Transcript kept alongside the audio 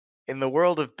In the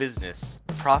world of business,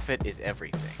 profit is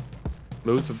everything.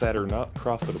 Those that are not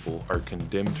profitable are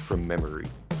condemned from memory.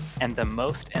 And the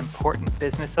most important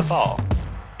business of all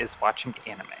is watching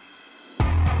anime.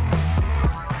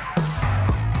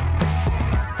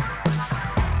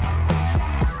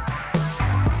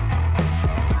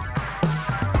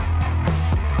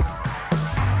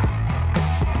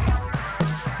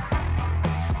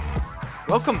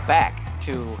 Welcome back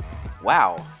to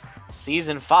WoW,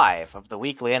 Season 5 of the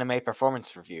Weekly Anime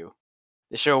Performance Review,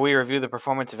 the show where we review the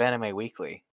performance of anime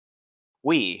weekly.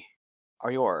 We are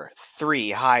your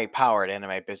three high-powered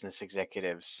anime business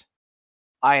executives.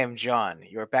 I am John,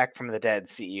 your back from the dead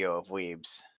CEO of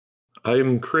Weebs. I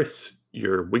am Chris,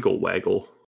 your wiggle waggle.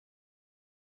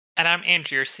 And I'm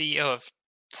Andrew, your CEO of...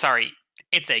 Sorry,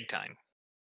 it's egg time.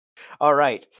 All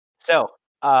right, so,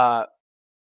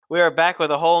 we are back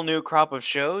with a whole new crop of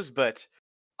shows, but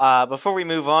before we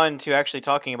move on to actually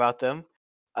talking about them,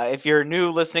 if you're new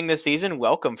listening this season,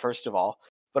 welcome, first of all.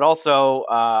 But also,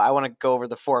 I want to go over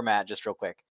the format just real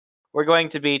quick. We're going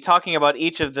to be talking about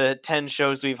each of the 10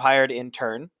 shows we've hired in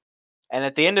turn. And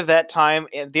at the end of that time,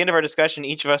 at the end of our discussion,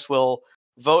 each of us will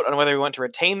vote on whether we want to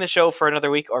retain the show for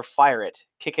another week or fire it,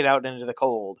 kick it out into the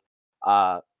cold,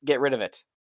 get rid of it.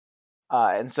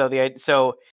 And so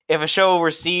if a show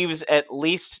receives at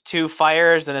least 2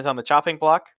 fires, then it's on the chopping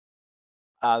block.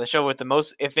 The show with the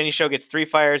most, if any show gets 3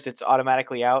 fires, it's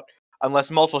automatically out,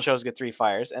 unless multiple shows get 3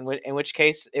 fires, and in which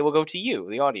case it will go to you,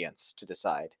 the audience, to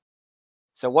decide.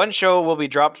 So one show will be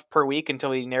dropped per week until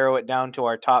we narrow it down to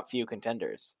our top few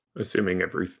contenders. Assuming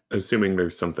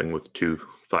there's something with 2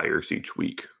 fires each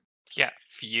week. Yeah,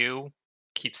 few.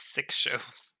 Keep 6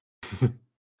 shows.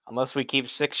 Unless we keep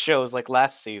 6 shows like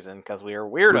last season, because we are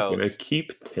We're weirdos. gonna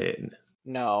keep 10.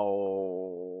 No,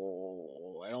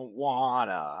 I don't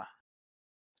wanna.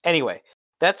 Anyway,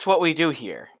 that's what we do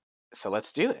here, so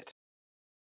let's do it.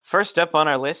 First up on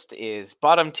our list is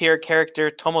bottom tier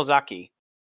character Tomozaki.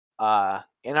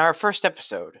 In our first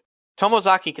episode,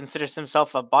 Tomozaki considers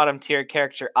himself a bottom tier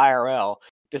character IRL,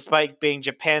 despite being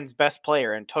Japan's best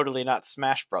player and totally not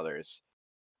Smash Brothers.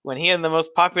 When he and the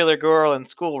most popular girl in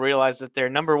school realize that they're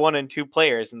number 1 and 2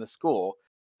 players in the school,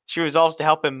 she resolves to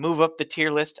help him move up the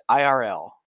tier list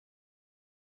IRL.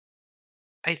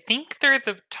 I think they're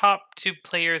the top 2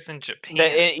 players in Japan.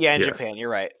 In Japan, you're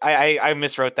right. I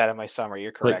miswrote that in my summary.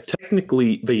 You're correct. But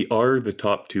technically, they are the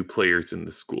top 2 players in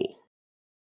the school.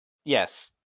 Yes.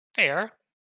 Fair.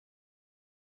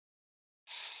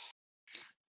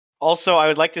 Also, I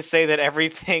would like to say that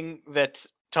everything that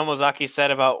Tomozaki said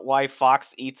about why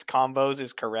Fox eats combos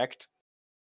is correct.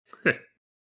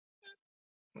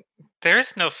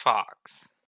 There's no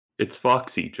Fox. It's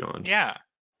Foxy, John. Yeah.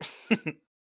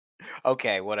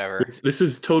 Okay, whatever. This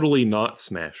is totally not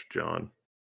Smash, John.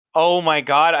 Oh my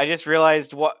god, I just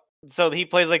realized what... So he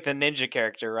plays like the ninja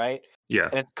character, right? Yeah.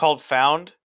 And it's called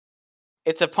Found.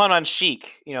 It's a pun on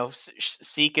Chic,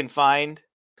 seek and find.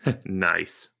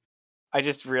 Nice. I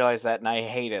just realized that and I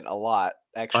hate it a lot,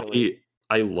 actually.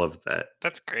 I love that.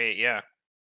 That's great, yeah.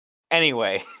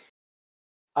 Anyway,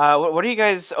 what are you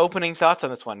guys' opening thoughts on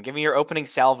this one? Give me your opening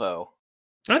salvo.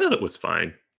 I thought it was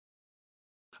fine.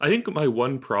 I think my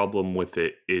one problem with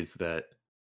it is that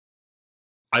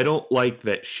I don't like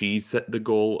that she set the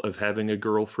goal of having a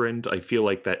girlfriend. I feel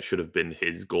like that should have been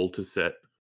his goal to set.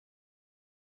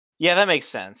 Yeah, that makes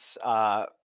sense.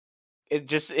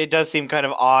 It does seem kind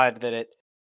of odd that it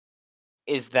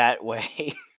is that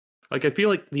way. Like, I feel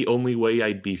like the only way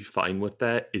I'd be fine with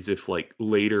that is if, like,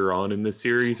 later on in the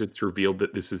series, it's revealed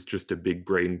that this is just a big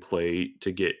brain play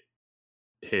to get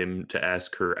him to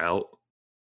ask her out.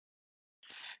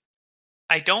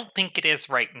 I don't think it is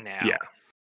right now. Yeah.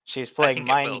 She's playing think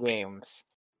it will mind be. games.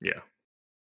 Yeah.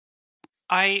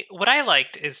 What I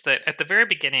liked is that at the very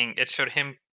beginning, it showed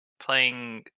him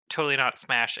playing Totally Not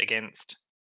Smash against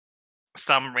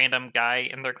some random guy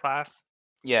in their class.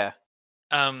 Yeah.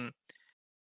 And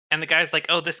the guy's like,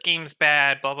 "Oh, this game's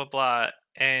bad, blah blah blah,"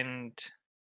 and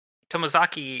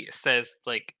Tomozaki says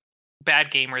like,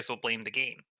 "Bad gamers will blame the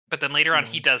game," but then later on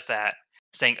he does that,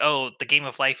 saying, "Oh, the game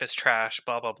of life is trash,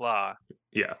 blah blah blah."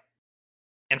 Yeah.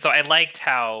 And so I liked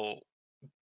how,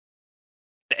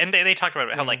 and they talked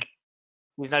about how like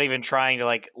he's not even trying to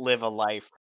like live a life.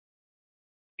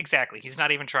 Exactly, he's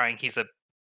not even trying. He's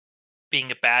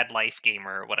being a bad life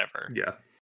gamer or whatever. Yeah.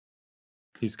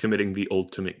 He's committing the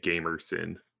ultimate gamer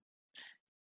sin.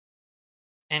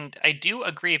 And I do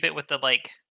agree a bit with the like,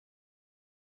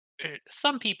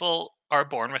 some people are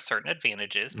born with certain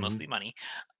advantages, mostly money,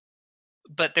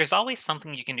 but there's always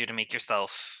something you can do to make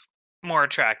yourself more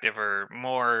attractive or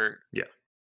more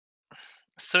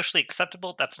socially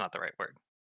acceptable. That's not the right word.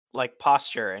 like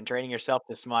posture and training yourself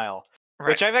to smile, Right.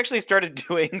 which I've actually started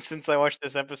doing since I watched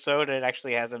this episode. And it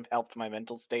actually hasn't helped my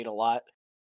mental state a lot.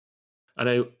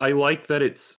 And I like that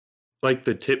it's like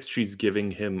the tips she's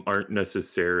giving him aren't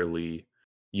necessarily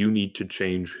you need to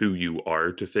change who you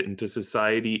are to fit into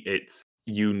society. It's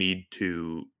you need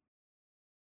to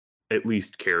at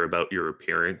least care about your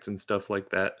appearance and stuff like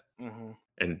that Hmm.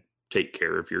 and take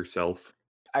care of yourself.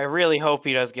 I really hope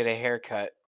he does get a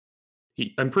haircut.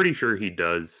 I'm pretty sure he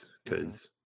does Mhm. because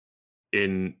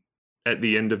in at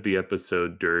the end of the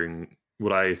episode during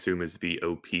what I assume is the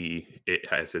OP, it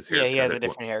has his haircut. Yeah, he has a at one-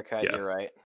 different haircut. yeah. You're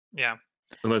right. Yeah.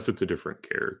 Unless it's a different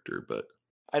character, but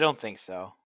I don't think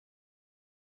so.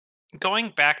 Going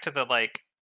back to the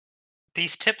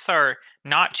these tips are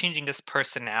not changing his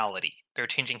personality. They're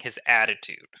changing his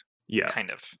attitude, yeah. kind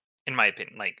of, in my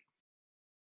opinion.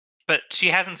 But she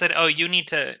hasn't said, "Oh, you need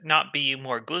to not be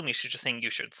more gloomy." She's just saying you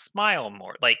should smile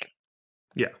more.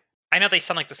 Yeah. I know they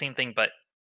sound like the same thing, but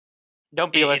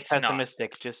Don't be less it's not.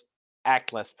 pessimistic. Just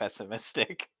act less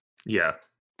pessimistic. Yeah.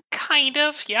 Kind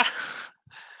of, yeah.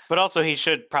 But also, he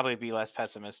should probably be less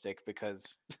pessimistic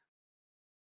because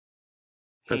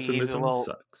he's a Pessimism little.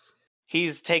 sucks.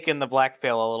 He's taken the black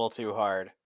pill a little too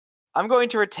hard. I'm going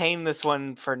to retain this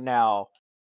one for now.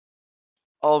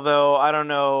 Although I don't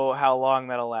know how long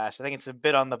that'll last. I think it's a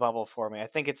bit on the bubble for me. I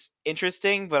think it's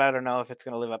interesting, but I don't know if it's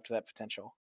going to live up to that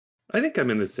potential. I think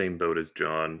I'm in the same boat as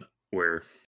John, where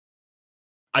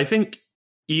I think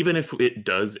even if it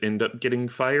does end up getting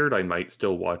fired, I might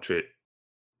still watch it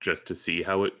just to see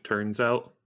how it turns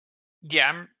out. Yeah,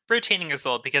 I'm retaining as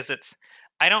well because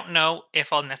I don't know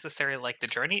if I'll necessarily like the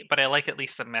journey, but I like at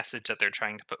least the message that they're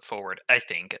trying to put forward. I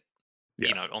think,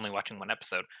 Yeah. only watching one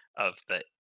episode of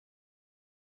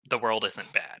the world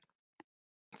isn't bad.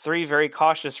 3 very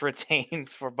cautious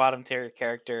retains for bottom tier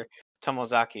character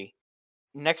Tomozaki.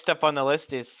 Next up on the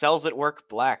list is Cells at Work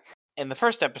Black. In the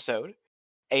first episode,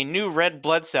 a new red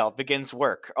blood cell begins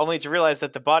work, only to realize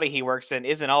that the body he works in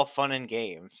isn't all fun and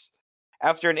games.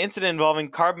 After an incident involving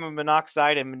carbon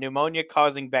monoxide and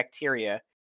pneumonia-causing bacteria,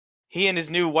 he and his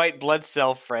new white blood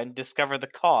cell friend discover the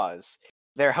cause.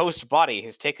 Their host body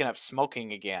has taken up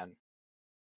smoking again.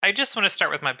 I just want to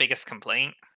start with my biggest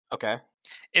complaint Okay.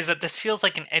 is that this feels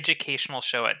like an educational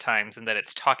show at times and that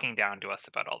it's talking down to us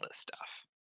about all this stuff.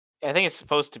 I think it's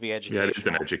supposed to be Yeah, educational. it is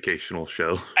an educational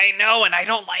show. I know, and I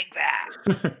don't like that.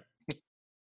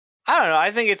 I don't know.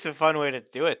 I think it's a fun way to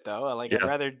do it, though. I'd Yeah.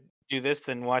 rather do this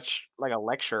than watch a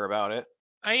lecture about it.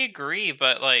 I agree,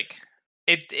 but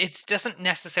it doesn't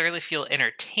necessarily feel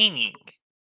entertaining.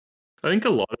 I think a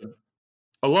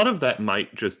lot of that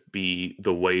might just be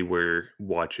the way we're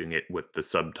watching it with the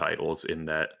subtitles, in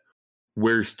that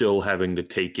we're still having to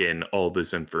take in all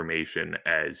this information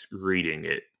as reading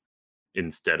it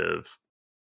instead of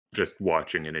just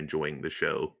watching and enjoying the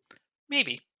show.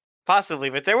 Maybe. Possibly,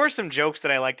 but there were some jokes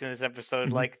that I liked in this episode,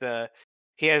 Mhm. like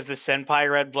he has the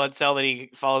senpai red blood cell that he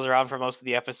follows around for most of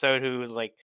the episode, who is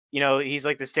he's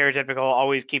like the stereotypical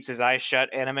always keeps his eyes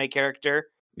shut anime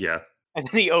character. Yeah. And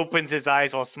then he opens his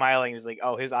eyes while smiling. He's like,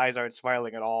 oh, his eyes aren't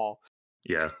smiling at all.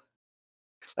 Yeah.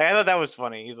 I thought that was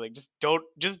funny. He's like, just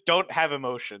don't have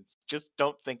emotions. Just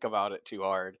don't think about it too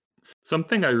hard.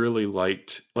 Something I really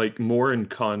liked, more in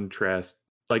contrast,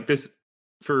 this,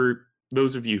 for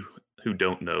those of you who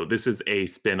don't know, this is a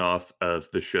spin-off of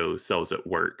the show Cells at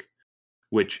Work,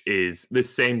 which is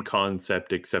this same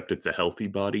concept, except it's a healthy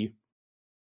body.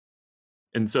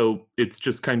 And so it's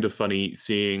just kind of funny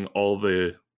seeing all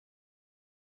the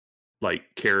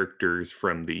characters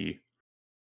from the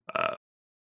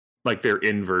their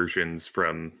inversions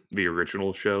from the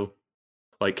original show.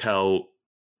 Like how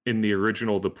in the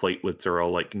original the platelets are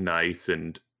all nice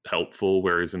and helpful,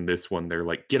 whereas in this one they're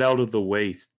like, get out of the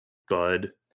way,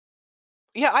 bud.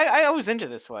 Yeah, I was into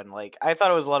this one. I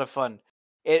thought it was a lot of fun.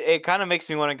 It kind of makes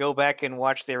me want to go back and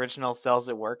watch the original Cells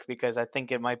at Work, because I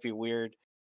think it might be weird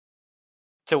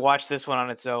to watch this one on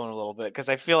its own a little bit, because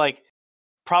I feel like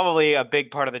probably a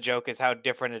big part of the joke is how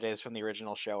different it is from the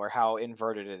original show, or how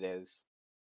inverted it is.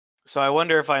 So I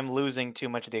wonder if I'm losing too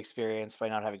much of the experience by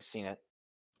not having seen it.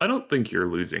 I don't think you're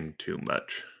losing too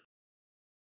much,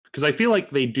 because I feel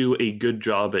like they do a good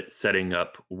job at setting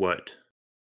up what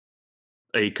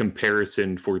a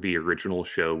comparison for the original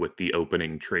show with the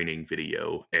opening training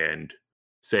video and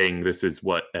saying this is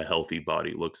what a healthy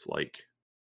body looks like.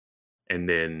 And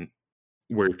then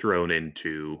we're thrown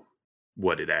into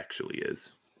what it actually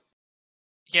is.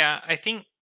 Yeah, I think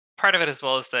part of it as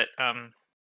well is that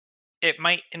it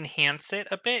might enhance it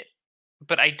a bit,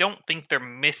 but I don't think they're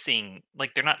missing,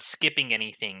 they're not skipping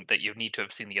anything that you need to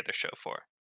have seen the other show for.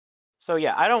 So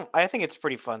yeah, I think it's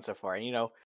pretty fun so far. And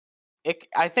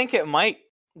I think it might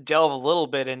delve a little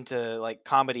bit into like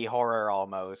comedy horror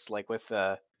almost, like with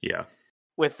the Yeah.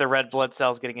 red blood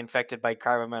cells getting infected by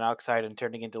carbon monoxide and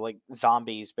turning into like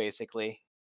zombies, basically.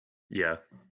 Yeah.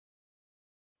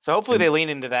 So hopefully And- they lean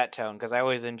into that tone because I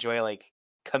always enjoy like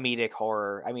comedic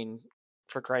horror. I mean,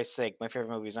 for Christ's sake, my favorite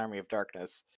movie is Army of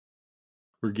Darkness.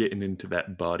 We're getting into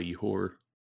that body horror.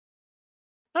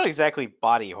 Not exactly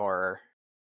body horror.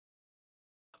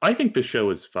 I think the show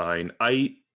is fine.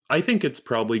 I think it's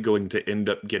probably going to end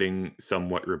up getting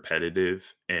somewhat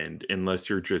repetitive, and unless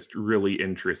you're just really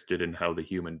interested in how the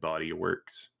human body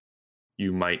works,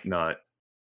 you might not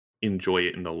enjoy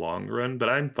it in the long run, but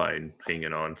I'm fine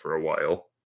hanging on for a while.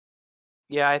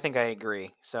 Yeah, I think I agree.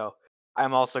 So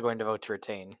I'm also going to vote to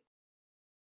retain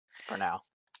for now.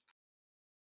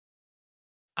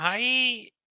 I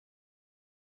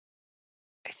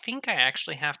think I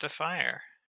actually have to fire.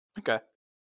 Okay.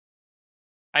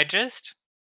 I just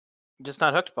Just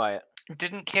not hooked by it.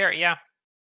 didn't care. Yeah.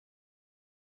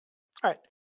 All right.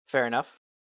 Fair enough.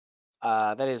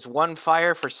 That is one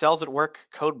fire for Cells at Work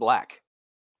Code Black.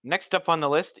 Next up on the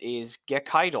list is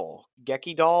Gekidol.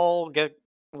 Gekidol?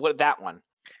 What, that one?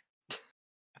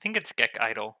 I think it's Gek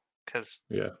Idol because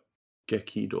Yeah.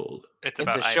 Gekidol. it's It's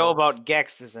about a show idols. about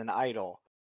Gex as an idol.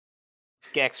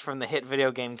 Gex from the hit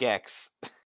video game Gex.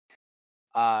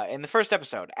 In the first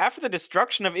episode, after the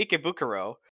destruction of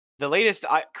Ikebukuro, the latest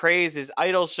craze is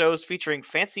idol shows featuring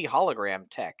fancy hologram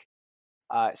tech.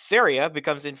 Saria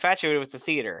becomes infatuated with the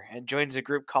theater and joins a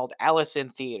group called Alice in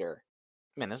Theater.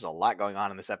 Man, there's a lot going on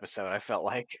in this episode, I felt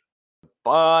like. A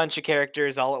bunch of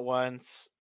characters all at once.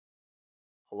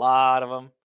 A lot of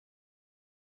them.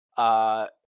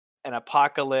 An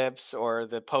apocalypse or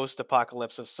the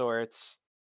post-apocalypse of sorts.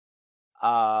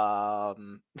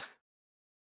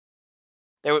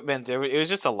 It was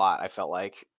just a lot, I felt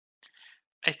like.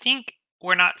 I think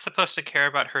we're not supposed to care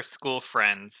about her school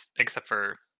friends except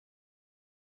for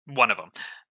one of them.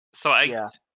 So Yeah.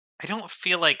 I don't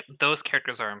feel like those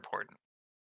characters are important.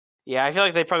 Yeah, I feel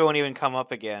like they probably won't even come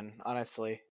up again,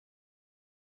 honestly.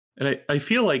 And I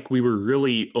feel like we were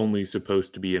really only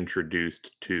supposed to be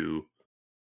introduced to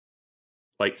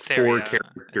like four Saria.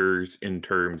 characters in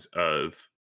terms of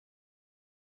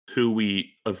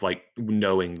like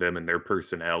knowing them and their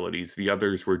personalities. The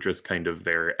others were just kind of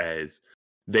there as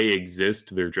they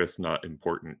exist, they're just not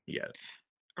important yet.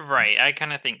 Right, I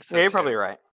kind of think so. Yeah, you're too. probably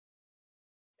right.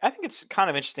 I think it's kind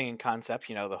of interesting in concept,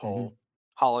 the whole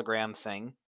hologram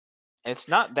thing. It's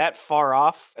not that far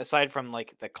off, aside from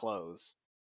like the clothes.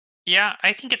 Yeah,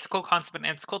 I think it's a cool concept, and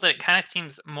it's cool that it kind of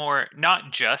seems more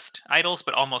not just idols,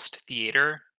 but almost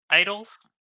theater idols.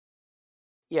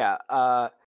 Yeah,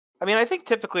 I mean, I think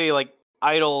typically like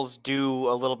idols do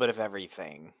a little bit of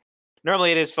everything.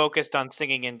 Normally, it is focused on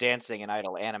singing and dancing in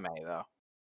idol anime, though.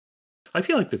 I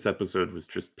feel like this episode was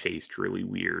just paced really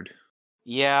weird.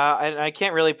 Yeah, and I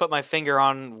can't really put my finger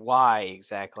on why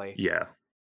exactly. Yeah.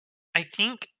 I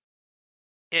think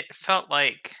it felt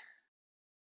like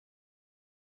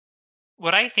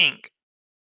what I think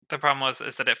the problem was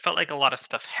is that it felt like a lot of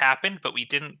stuff happened, but we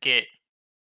didn't get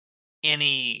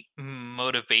any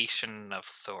motivation of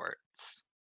sorts.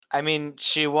 I mean,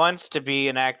 she wants to be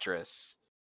an actress.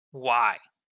 Why?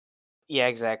 Yeah,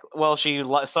 exactly. Well, she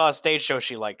saw a stage show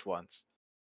she liked once.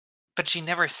 But she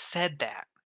never said that.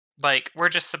 Like, we're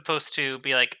just supposed to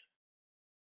be like,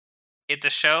 at the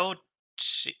show,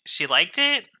 she liked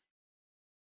it?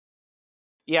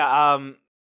 Yeah,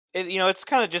 it's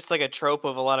kind of just like a trope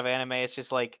of a lot of anime. It's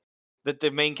just like that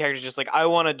the main character's just like, I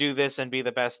want to do this and be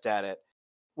the best at it.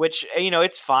 Which,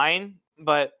 it's fine,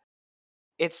 but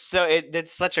it's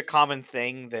such a common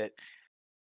thing that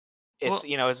it's,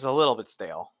 it's a little bit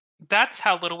stale. That's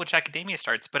how Little Witch Academia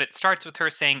starts, but it starts with her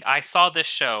saying, I saw this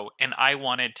show and I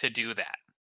wanted to do that.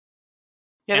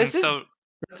 Yeah, and this is so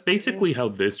That's basically how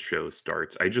this show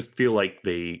starts. I just feel like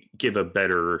they give a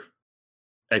better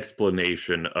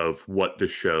explanation of what the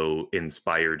show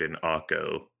inspired in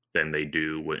Akko than they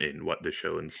do in what the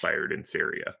show inspired in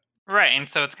Saria. right, and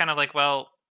so it's kind of like, well,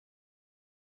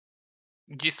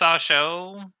 you saw a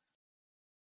show,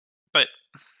 but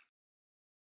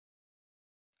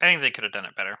I think they could have done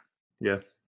it better. Yeah.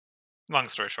 Long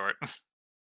story short.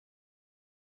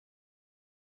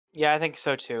 Yeah, I think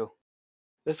so too.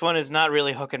 This one is not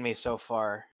really hooking me so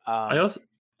far. I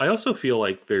also feel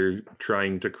like they're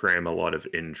trying to cram a lot of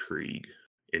intrigue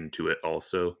into it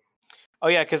also. Oh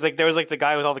yeah, because like there was like the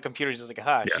guy with all the computers. He's like,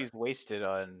 "Ha, Yeah. she's wasted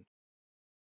on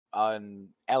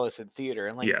Alice in Theater."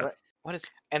 And like, Yeah. what is?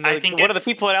 And I think one of the it's-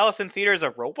 people at Alice in Theater is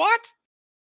a robot.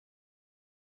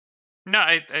 No,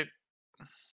 I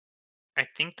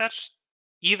think that's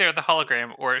either the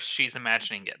hologram or she's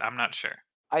imagining it. I'm not sure.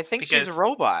 I think she's a Because-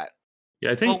 robot. Yeah,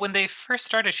 I Well, think. when they first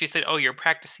started, she said, "Oh, you're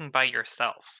practicing by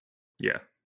yourself." Yeah,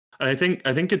 I think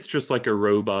it's just like a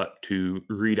robot to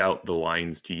read out the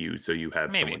lines to you, so you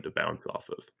have Maybe. someone to bounce off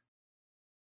of.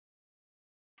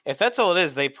 If that's all it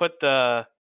is, they put a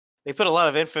lot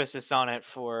of emphasis on it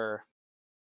for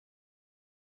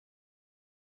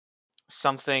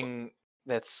something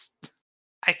that's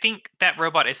I think that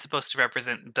robot is supposed to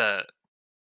represent the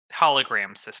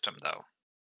hologram system, though.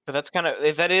 but that's kind of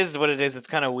if that is what it is, it's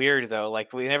kind of weird though.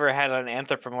 Like we never had an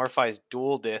anthropomorphized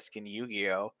dual disc in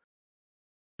Yu-Gi-Oh.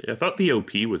 Yeah, I thought the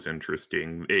OP was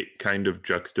interesting. It kind of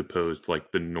juxtaposed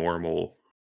like the normal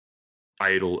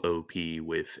idol OP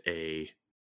with a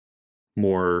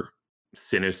more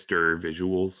sinister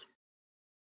visuals.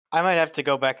 I might have to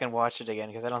go back and watch it again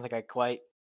because I don't think I quite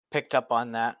picked up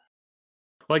on that.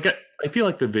 Like I feel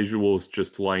like the visuals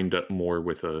just lined up more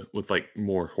with like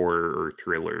more horror or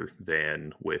thriller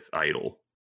than with idol.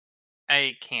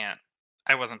 I can't.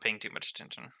 I wasn't paying too much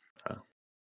attention. Oh.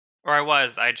 Or I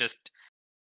was. I just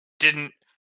didn't.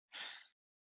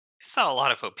 I saw a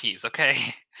lot of OPs. Okay.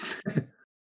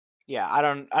 Yeah, I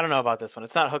don't know about this one.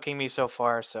 It's not hooking me so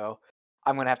far, so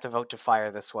I'm gonna have to vote to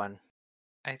fire this one.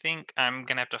 I think I'm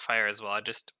gonna have to fire as well. I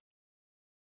just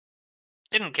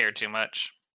didn't care too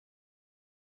much.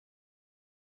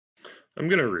 I'm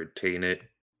gonna retain it.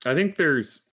 I think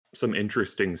there's some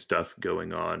interesting stuff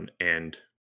going on, and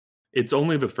it's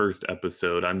only the first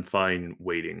episode. I'm fine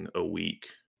waiting a week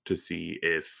to see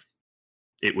if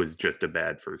it was just a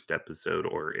bad first episode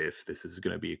or if this is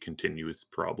going to be a continuous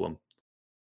problem.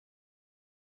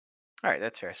 All right,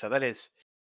 that's fair. So that is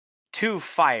 2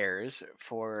 fires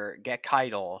for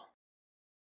Gekidol.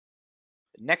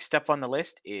 Next up on the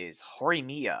list is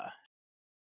Horimiya.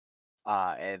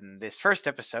 In this first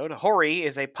episode, Hori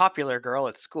is a popular girl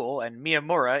at school, and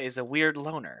Miyamura is a weird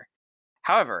loner.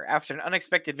 However, after an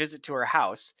unexpected visit to her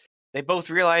house, they both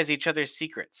realize each other's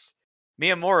secrets.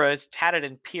 Miyamura is tatted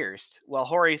and pierced, while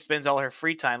Hori spends all her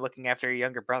free time looking after her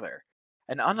younger brother.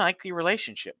 An unlikely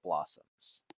relationship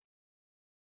blossoms.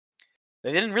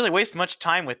 They didn't really waste much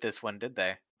time with this one, did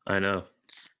they? I know.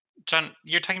 John,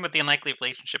 you're talking about the unlikely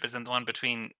relationship is in the one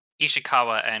between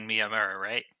Ishikawa and Miyamura,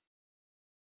 right?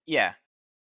 Yeah.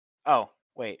 Oh,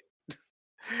 wait.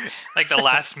 Like the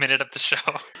last minute of the show.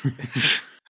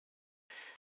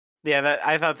 Yeah,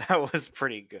 I thought that was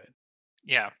pretty good.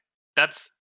 Yeah.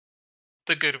 That's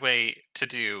the good way to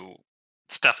do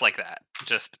stuff like that.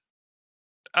 Just,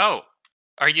 oh,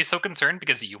 are you so concerned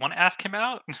because you want to ask him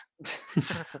out?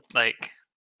 Like,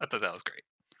 I thought that was great.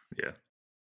 Yeah.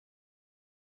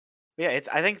 Yeah,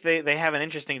 I think they have an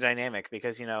interesting dynamic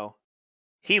because,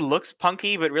 he looks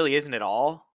punky but really isn't at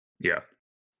all. Yeah.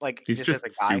 Like He's just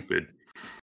as a guy. stupid.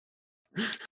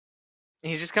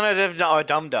 He's just kind of a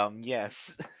dum-dum,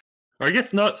 yes. Or I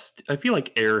guess not. I feel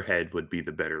like airhead would be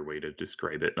the better way to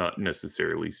describe it, not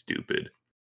necessarily stupid.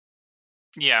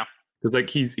 Yeah. Because like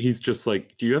he's just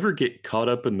like, do you ever get caught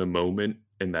up in the moment?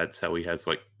 And that's how he has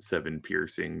like 7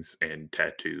 piercings and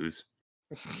tattoos.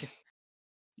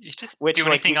 You just Which do like,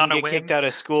 anything you on can a get whim. kicked out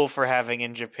of school for having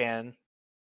in Japan.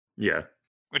 Yeah.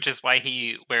 Which is why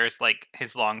he wears like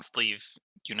his long sleeve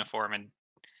uniform and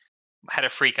had a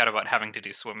freak out about having to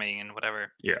do swimming and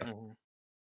whatever. Yeah. Mhm.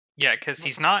 Yeah, because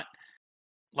he's not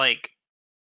like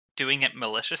doing it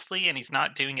maliciously and he's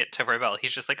not doing it to rebel.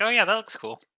 He's just like, oh yeah, that looks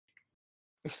cool.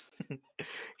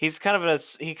 He's kind of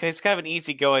he's kind of an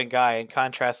easygoing guy in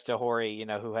contrast to Hori,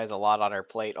 who has a lot on her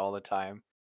plate all the time.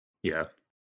 Yeah.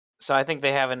 So I think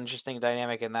they have an interesting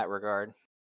dynamic in that regard.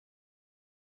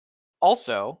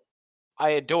 Also,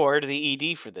 I adored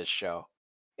the ED for this show.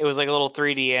 It was like a little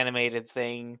 3D animated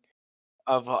thing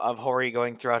of Hori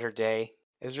going throughout her day.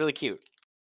 It was really cute.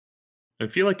 I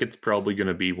feel like it's probably going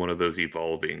to be one of those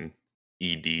evolving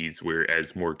EDs where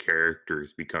as more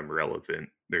characters become relevant,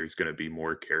 there's going to be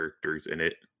more characters in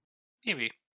it.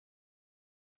 Maybe.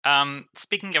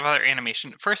 Speaking of other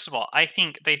animation, first of all, I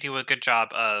think they do a good job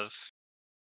of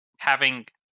having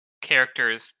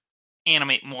characters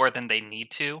animate more than they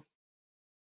need to.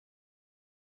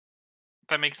 If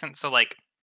that makes sense. So like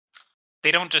they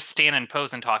don't just stand and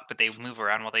pose and talk, but they move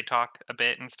around while they talk a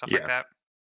bit and stuff like Yeah. that.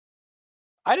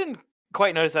 I didn't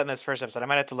quite notice that in this first episode. I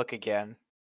might have to look again.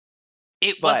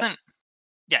 It But- wasn't.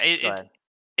 Yeah, Go ahead.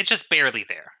 it's just barely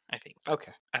there. I think.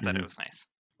 Okay. I thought it Mhm. was nice.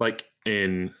 Like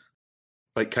in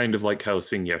like kind of like how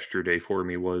Sing Yesterday for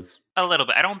me was. A little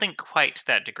bit. I don't think quite to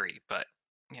that degree, but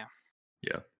Yeah.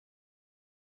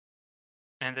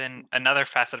 And then another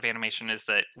facet of animation is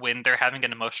that when they're having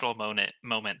an emotional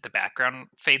moment, the background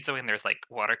fades away and there's like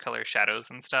watercolor shadows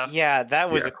and stuff. Yeah,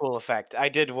 that was Yeah. a cool effect. I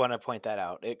did want to point that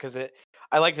out because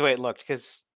I liked the way it looked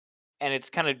and it's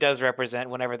kind of does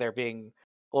represent whenever they're being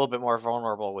a little bit more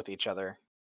vulnerable with each other.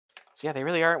 So yeah, they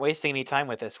really aren't wasting any time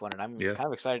with this one, and I'm Yeah. kind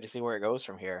of excited to see where it goes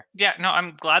from here. Yeah, no,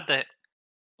 I'm glad that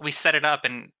we set it up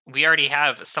and we already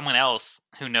have someone else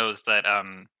who knows that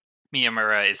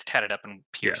Miyamura is tatted up and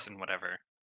pierced and whatever.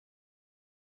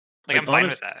 Like I'm fine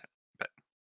with that.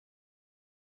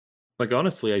 Like,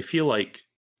 honestly, I feel like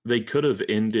they could have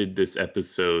ended this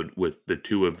episode with the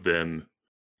two of them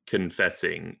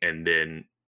confessing, and then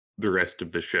the rest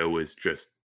of the show is just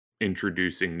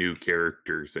introducing new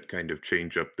characters that kind of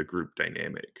change up the group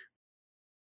dynamic.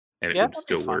 And it Yeah, would that'd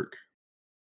be still fun. work.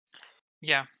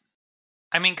 Yeah.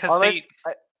 I mean, because Although they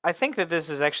I think that this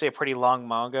is actually a pretty long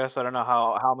manga, so I don't know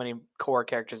how many core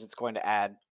characters it's going to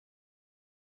add.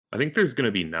 I think there's going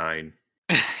to be 9.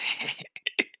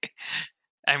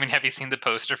 I mean, have you seen the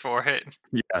poster for it?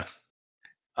 Yeah.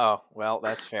 Oh, well,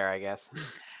 that's fair, I guess.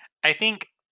 I think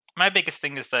my biggest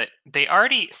thing is that they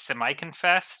already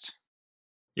semi-confessed.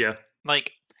 Yeah.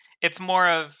 Like, it's more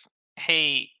of,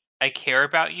 hey, I care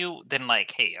about you, than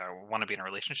like, hey, I want to be in a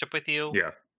relationship with you.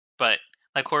 Yeah. But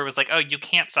like Corey was like, oh, you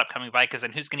can't stop coming by because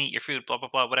then who's gonna eat your food? Blah blah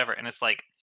blah, whatever. And it's like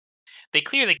they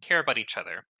clearly care about each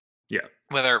other. Yeah.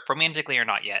 Whether romantically or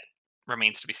not yet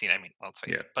remains to be seen. I mean, let's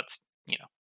face it. But you know,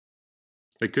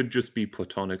 They could just be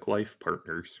platonic life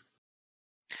partners.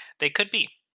 they could be.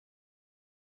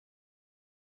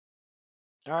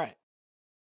 All right.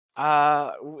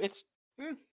 It's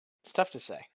tough to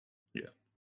say. Yeah.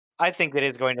 I think it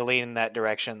is going to lean in that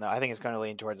direction, though. I think it's going to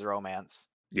lean towards romance.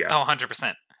 Yeah. Oh,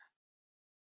 100%.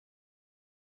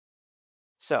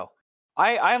 So,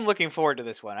 I'm looking forward to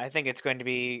this one. I think it's going to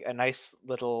be a nice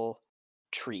little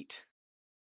treat.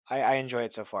 I enjoy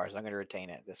it so far, so I'm going to retain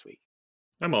it this week.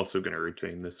 I'm also going to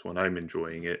retain this one. I'm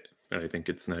enjoying it, and I think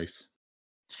it's nice.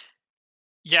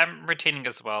 Yeah, I'm retaining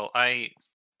as well. I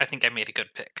think I made a good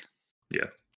pick. Yeah.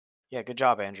 Yeah, good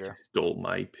job, Andrew. Stole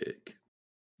my pick.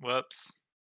 Whoops.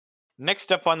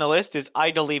 Next up on the list is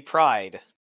Idly Pride.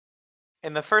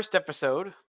 In the first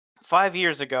episode, 5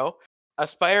 years ago,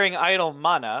 aspiring idol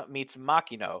Mana meets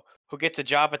Makino, who gets a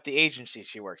job at the agency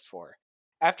she works for.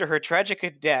 After her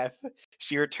tragic death,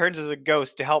 she returns as a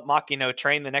ghost to help Makino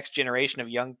train the next generation of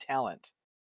young talent.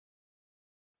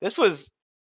 This was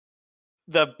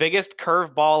the biggest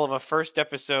curveball of a first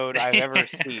episode I've ever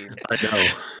seen. I know.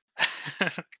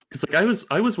 It's like I was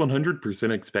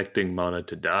 100% expecting Mana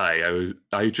to die.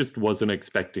 I just wasn't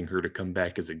expecting her to come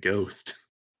back as a ghost.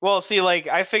 Well, see, like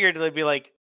I figured it'd be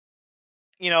like,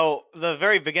 you know, the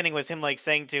very beginning was him like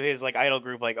saying to his like idol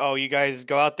group, like, "Oh, you guys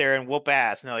go out there and whoop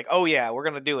ass," and they're like, "Oh yeah, we're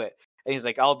gonna do it." And he's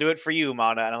like, "I'll do it for you,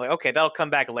 Mana," and I'm like, "Okay, that'll come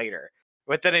back later."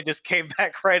 But then it just came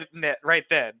back right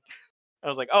then. I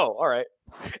was like, "Oh, all right,"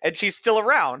 and she's still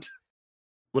around.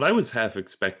 What I was half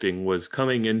expecting was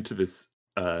coming into this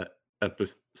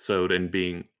episode and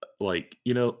being like,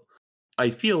 you know, I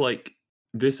feel like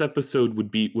this episode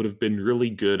would have been really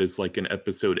good as like an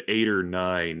episode 8 or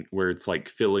 9 where it's like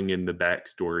filling in the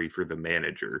backstory for the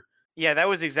manager. Yeah, that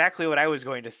was exactly what I was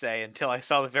going to say until I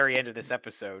saw the very end of this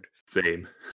episode. Same.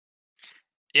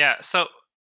 Yeah, so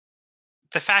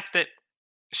the fact that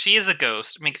she is a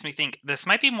ghost makes me think this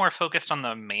might be more focused on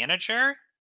the manager.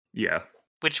 Yeah.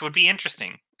 Which would be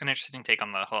interesting. An interesting take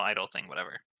on the whole idol thing,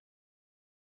 whatever.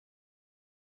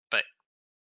 But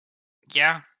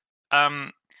yeah.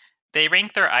 They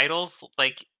rank their idols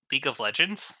like League of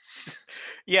Legends.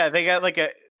 Yeah, they got like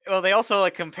they also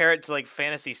like compare it to like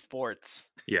fantasy sports.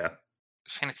 Yeah.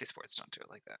 Fantasy sports don't do it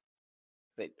like that.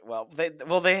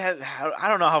 They had I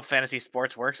don't know how fantasy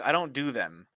sports works. I don't do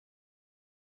them.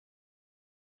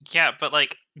 Yeah, but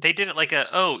like they did it like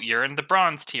you're in the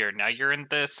bronze tier, now you're in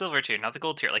the silver tier, now the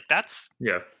gold tier. Like that's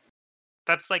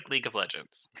like League of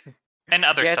Legends. And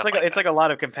other stuff. It's like a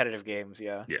lot of competitive games,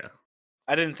 yeah. Yeah.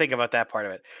 I didn't think about that part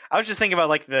of it. I was just thinking about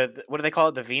like the what do they call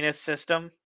it? The Venus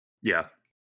system? Yeah.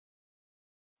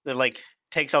 That like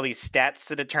takes all these stats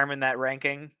to determine that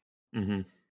ranking. Mm-hmm.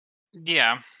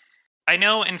 Yeah. I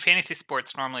know in fantasy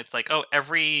sports normally it's like,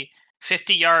 every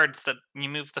 50 yards that you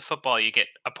move the football, you get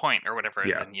a point or whatever.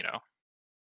 Yeah. And then,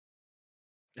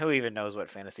 Who even knows what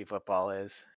fantasy football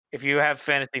is? If you have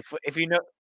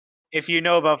if you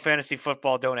know about fantasy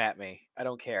football, don't at me. I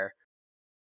don't care.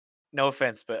 No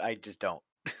offense, but I just don't.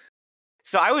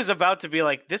 So I was about to be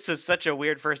like, this was such a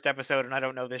weird first episode, and I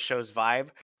don't know this show's vibe.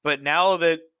 But now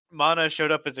that Mana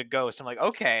showed up as a ghost, I'm like,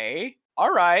 okay,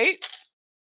 all right,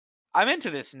 I'm into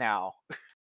this now.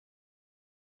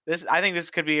 I think this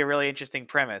could be a really interesting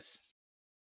premise.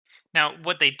 Now,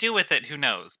 what they do with it, who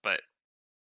knows? But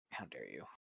How dare you?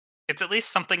 it's at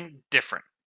least something different.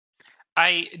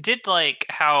 I did like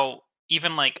how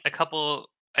even like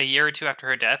a year or two after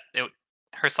her death,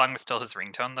 her song was still his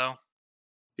ringtone though,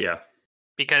 Yeah.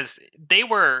 because they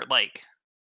were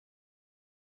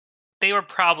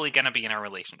probably gonna be in a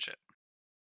relationship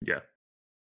Yeah.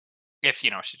 if she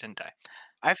didn't die.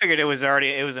 I figured it was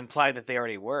implied that they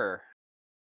already were.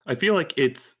 I feel like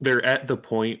they're at the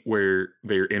point where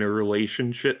they're in a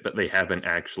relationship, but they haven't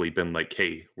actually been like,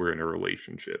 "Hey, we're in a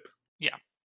relationship." Yeah,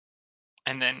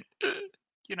 and then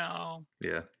you know,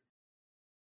 Yeah.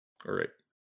 All right.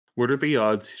 What are the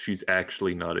odds she's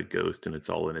actually not a ghost and it's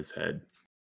all in his head?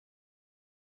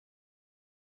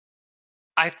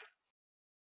 I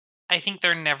I think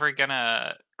they're never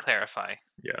gonna clarify.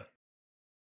 Yeah.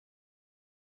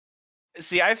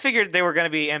 See, I figured they were going to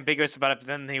be ambiguous about it, but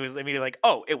then he was immediately like,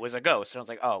 "Oh, it was a ghost," and I was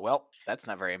like, "Oh, well, that's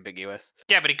not very ambiguous."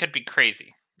 Yeah, but it could be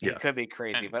crazy. Yeah. It could be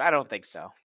crazy, And- but I don't think so.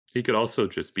 He could also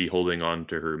just be holding on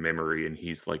to her memory and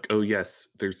he's like, "Oh yes,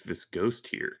 there's this ghost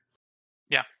here."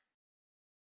 Yeah,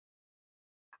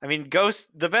 I mean,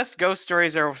 the best ghost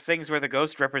stories are things where the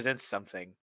ghost represents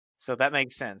something, so that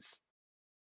makes sense.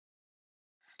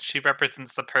 she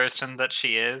represents the person that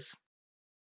she is.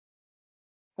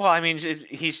 Well, I mean,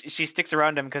 she sticks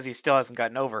around him because he still hasn't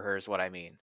gotten over her. Is what I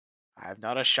mean. I'm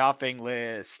not a shopping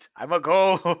list. I'm a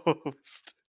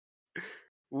ghost.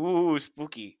 Ooh,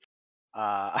 spooky.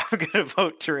 I'm gonna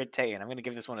vote to retain. I'm gonna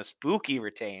give this one a spooky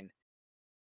retain.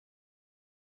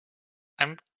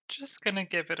 I'm just gonna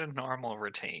give it a normal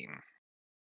retain.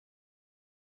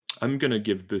 I'm going to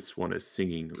give this one a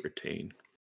singing retain.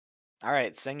 All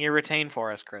right, sing your retain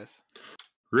for us, Chris.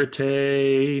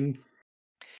 Retain.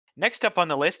 Next up on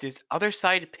the list is Other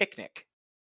Side Picnic.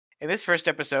 In this first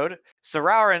episode,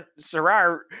 Sorao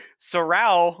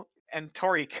and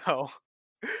Toriko,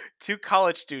 two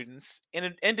college students,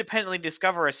 independently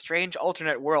discover a strange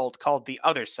alternate world called the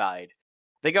Other Side.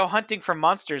 They go hunting for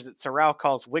monsters that Sorao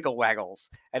calls Wiggle Waggles,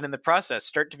 and in the process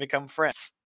start to become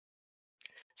friends.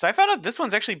 So I found out this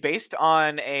one's actually based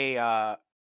on a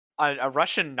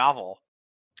Russian novel,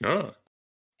 Oh.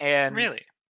 and Really?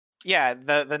 yeah,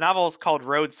 the novel is called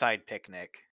Roadside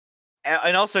Picnic.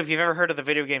 And also, if you've ever heard of the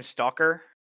video game Stalker,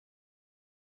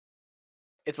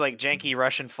 it's like janky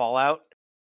Russian Fallout.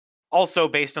 Also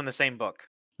based on the same book.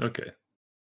 Okay.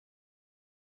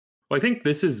 Well, I think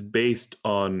this is based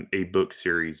on a book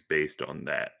series based on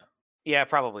that. Yeah,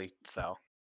 probably so.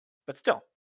 But still.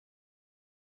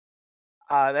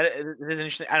 That it is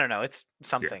interesting. I don't know. It's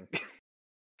something.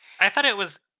 I thought it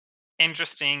was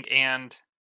interesting and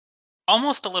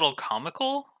almost a little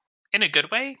comical in a good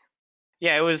way.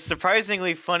 Yeah, it was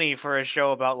surprisingly funny for a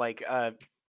show about like a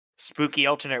spooky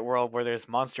alternate world where there's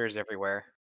monsters everywhere.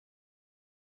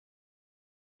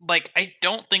 Like, I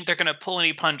don't think they're gonna pull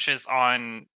any punches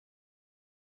on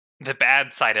the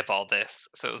bad side of all this,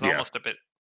 so it was Yeah. almost a bit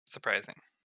surprising.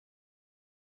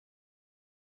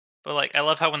 But like, I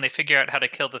love how when they figure out how to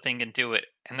kill the thing and do it,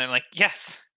 and they're like,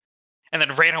 "Yes," and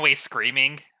then ran away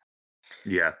screaming.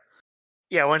 Yeah.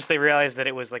 Yeah, once they realized that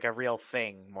it was like a real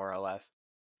thing, more or less.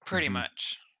 Pretty Mhm.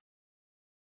 much.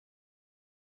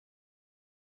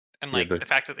 And Yeah, like the- the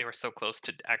fact that they were so close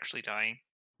to actually dying.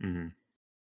 Mm-hmm.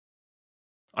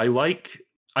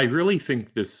 I really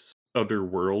think this other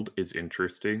world is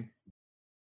interesting.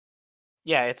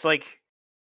 Yeah, it's like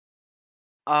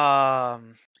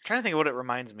trying to think of what it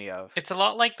reminds me of. It's a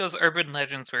lot like those urban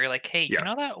legends where you're like, "Hey, Yeah. you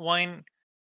know that one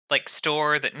like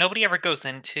store that nobody ever goes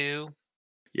into?"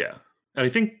 Yeah. And I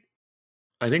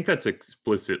think that's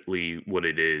explicitly what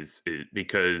it is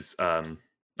because I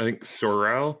think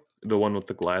Sorao, the one with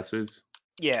the glasses,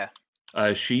 Yeah.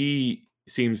 she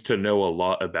seems to know a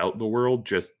lot about the world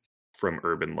just from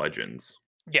urban legends.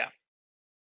 Yeah.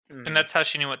 Mhm. And that's how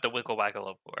she knew what the Wiggle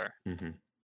Waggle were. Mm-hmm.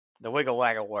 The Wiggle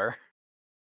Waggle were.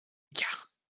 Yeah.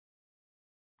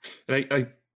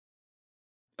 And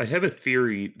I have a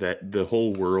theory that the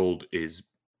whole world is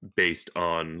based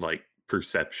on like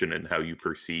perception and how you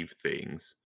perceive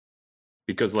things.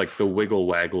 Because like the wiggle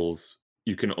waggles,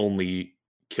 you can only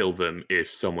kill them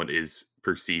if someone is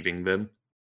perceiving them.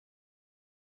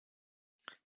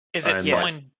 Is it And, Yeah.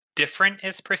 someone different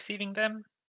is perceiving them?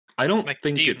 I don't Like,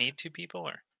 think do you it, need two people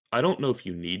or? I don't know if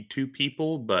you need two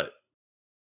people, but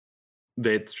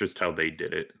that's just how they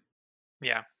did it.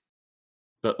 Yeah.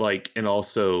 But like, and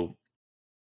also,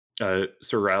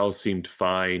 Sorrel seemed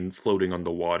fine floating on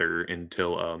the water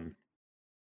until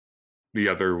the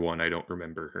other one, I don't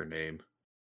remember her name.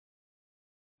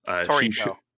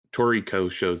 Toriko.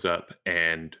 Toriko shows up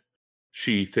and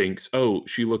she thinks, oh,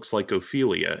 she looks like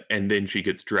Ophelia, and then she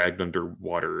gets dragged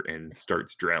underwater and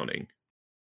starts drowning.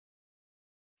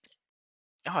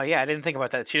 Oh yeah, I didn't think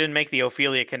about that. She didn't make the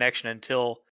Ophelia connection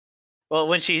until, well,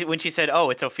 when she said, "Oh,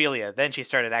 it's Ophelia," then she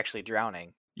started actually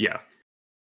drowning. Yeah.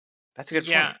 That's a good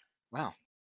Yeah. point. Wow.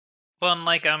 Well, and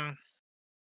like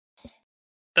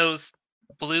those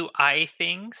blue eye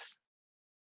things,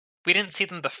 we didn't see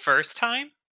them the first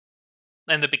time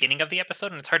in the beginning of the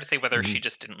episode, and it's hard to say whether she Mhm.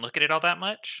 just didn't look at it all that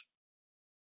much,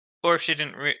 or if she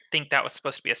didn't think that was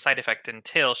supposed to be a side effect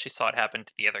until she saw it happen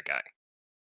to the other guy.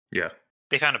 Yeah.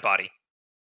 They found a body.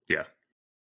 Yeah.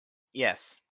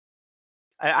 Yes.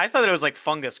 I thought it was like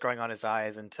fungus growing on his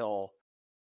eyes until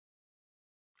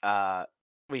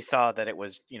we saw that it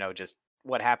was, just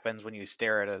what happens when you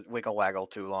stare at a wiggle waggle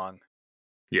too long.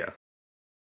 Yeah.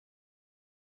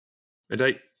 And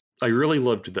I really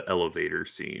loved the elevator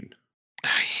scene.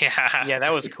 Yeah. Yeah,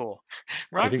 that was cool. I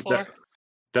Wrong think floor.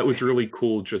 that was really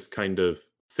cool, just kind of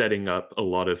setting up a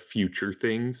lot of future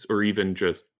things, or even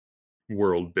just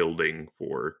world building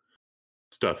for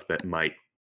stuff that might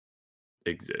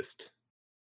exist.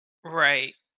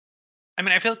 Right. I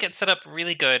mean, I feel like it's set up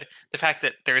really good. The fact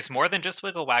that there's more than just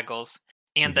wiggle waggles,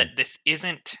 and that this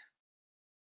isn't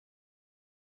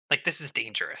like this is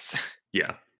dangerous.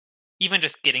 Yeah. Even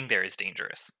just getting there is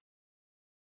dangerous.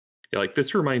 Yeah, like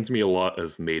this reminds me a lot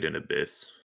of Made in Abyss,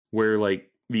 where like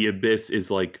the abyss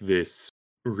is like this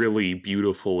really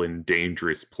beautiful and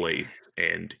dangerous place,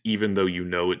 and even though you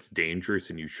know it's dangerous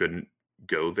and you shouldn't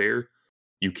go there,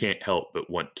 you can't help but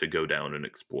want to go down and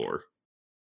explore.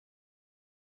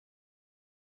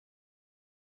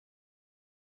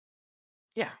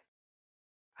 Yeah.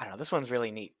 I don't know. This one's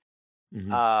really neat.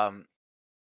 Mhm.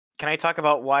 Can I talk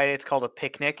about why it's called a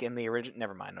picnic in the original?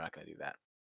 Never mind. I'm not going to do that.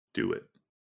 Do it.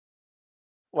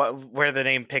 Where the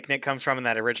name picnic comes from in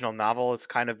that original novel, it's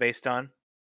kind of based on.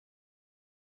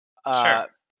 Sure.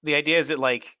 The idea is that,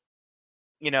 like,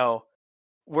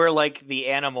 we're like the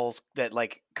animals that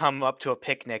like come up to a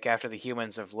picnic after the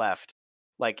humans have left.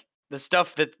 Like, the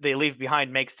stuff that they leave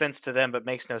behind makes sense to them, but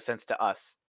makes no sense to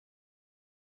us.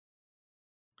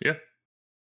 Yeah.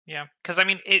 Yeah. Because I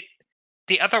mean,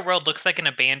 the other world looks like an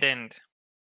abandoned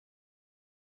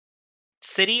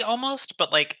city almost,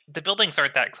 but like the buildings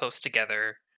aren't that close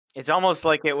together. It's almost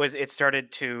like it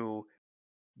started to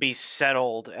be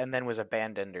settled and then was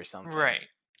abandoned or something. Right.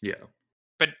 Yeah.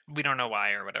 But we don't know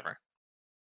why or whatever.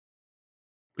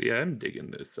 But yeah, I'm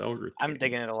digging this. I'll retain. I'm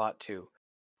digging it a lot too.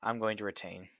 I'm going to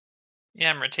retain. Yeah,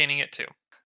 I'm retaining it too.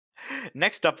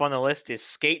 Next up on the list is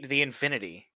Skate the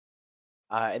Infinity.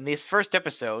 In this first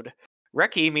episode,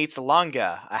 Reki meets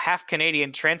Longa, a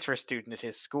half-Canadian transfer student at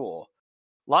his school.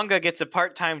 Longa gets a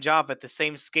part-time job at the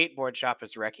same skateboard shop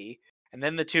as Reki, and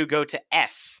then the two go to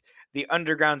S, the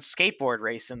underground skateboard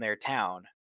race in their town.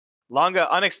 Longa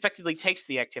unexpectedly takes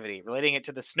the activity, relating it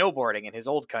to the snowboarding in his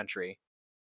old country.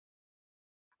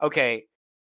 Okay,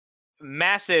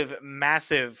 massive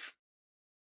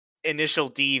Initial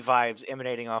D vibes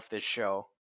emanating off this show,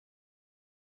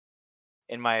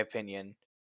 in my opinion.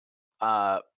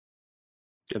 Yeah,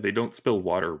 they don't spill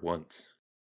water once.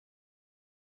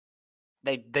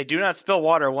 They do not spill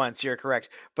water once, you're correct.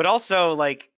 But also,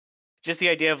 like, just the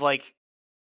idea of, like,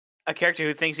 a character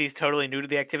who thinks he's totally new to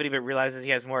the activity but realizes he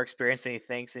has more experience than he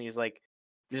thinks, and he's like,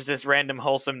 there's this random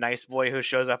wholesome nice boy who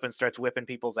shows up and starts whipping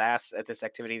people's ass at this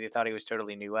activity they thought he was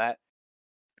totally new at.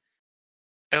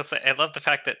 I love the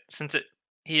fact that since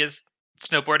he is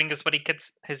snowboarding is what he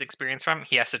gets his experience from,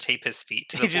 he has to tape his feet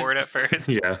to the board at first.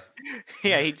 Yeah.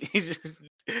 Yeah, he just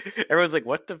everyone's like,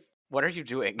 what are you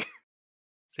doing? So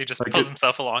he just Like pulls it-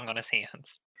 himself along on his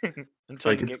hands.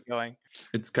 Until Like you get going.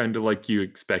 It's kind of like you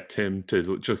expect him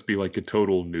to just be like a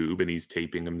total noob, and he's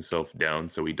taping himself down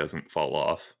so he doesn't fall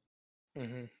off.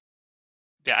 Mm-hmm.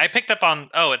 Yeah, I picked up on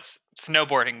it's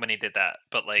snowboarding when he did that,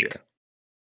 but like Yeah.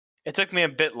 It took me a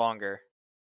bit longer.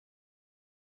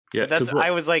 Yeah, But that's because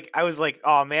I was like,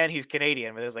 oh man, he's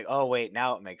Canadian. But it was like, oh wait,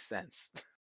 now it makes sense.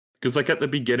 like at the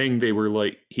beginning they were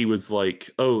like, he was like,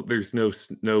 "Oh, there's no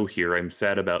snow here. I'm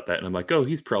sad about that." And I'm like, "Oh,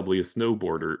 he's probably a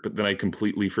snowboarder." But then I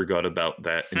completely forgot about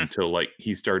that until like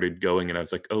he started going, and I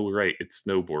was like, "Oh, right, it's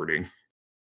snowboarding."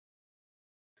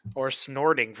 Or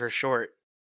snorting for short.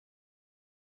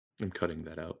 I'm cutting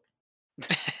that out.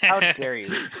 How dare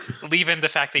you? leave in the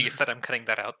fact that you said I'm cutting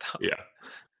that out though.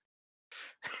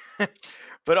 Yeah.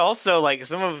 But also, like,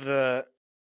 some of the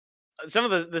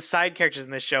side characters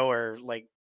in this show are like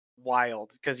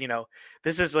wild because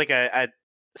this is like a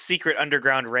secret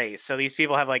underground race. So these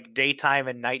people have like daytime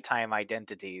and nighttime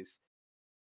identities.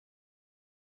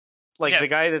 Like, Yeah. the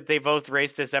guy that they both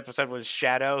raced this episode was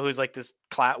Shadow, who's like this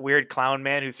weird clown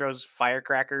man who throws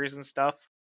firecrackers and stuff.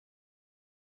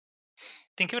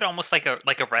 Think of it almost like a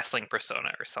wrestling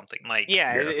persona or something. Like,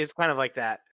 Yeah, Yeah. it's kind of like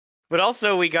that. But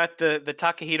also, we got the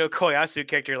Takahito Koyasu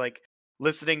character, like,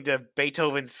 listening to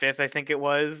Beethoven's Fifth, I think it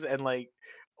was, and, like,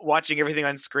 watching everything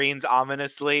on screens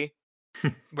ominously.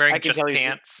 I wearing can just tell he's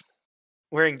pants.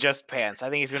 wearing just pants. I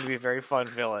think he's going to be a very fun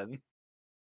villain.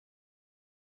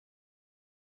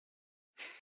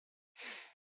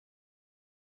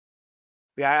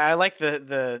 Yeah, I like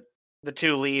the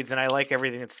two leads, and I like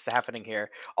everything that's happening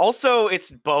here. Also, it's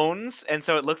Bones, and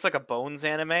so it looks like a Bones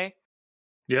anime,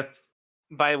 Yeah.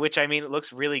 by which I mean it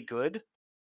looks really good.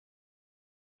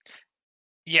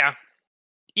 Yeah.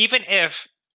 Even if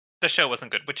the show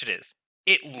wasn't good, which it is,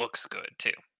 it looks good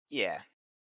too. Yeah.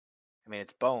 I mean,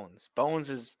 it's Bones. Bones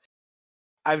is...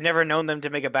 I've never known them to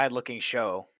make a bad-looking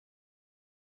show.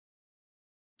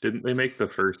 Didn't they make the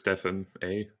first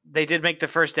FMA? They did make the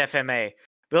first FMA,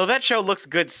 though that show looks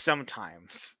good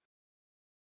sometimes.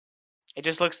 It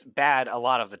just looks bad a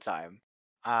lot of the time.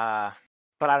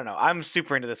 But I don't know. I'm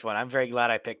super into this one. I'm very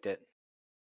glad I picked it.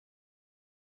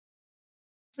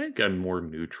 I think I'm more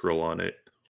neutral on it.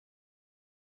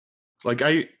 Like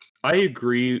I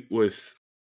agree with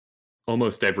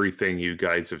almost everything you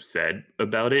guys have said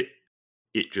about it.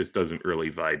 It just doesn't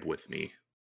really vibe with me.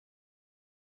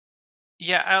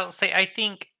 Yeah, I'll say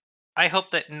I hope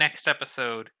that next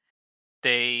episode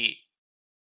they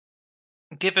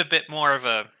give a bit more of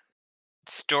a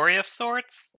story of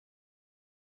sorts.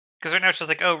 Because right now it's just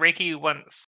like, oh, Reiki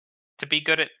wants to be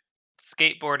good at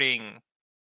skateboarding.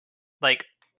 Like,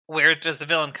 where does the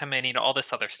villain come in? All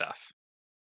this other stuff.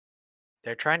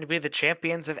 They're trying to be the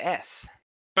champions of S.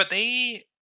 But they...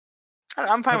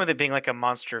 I'm fine with it being like a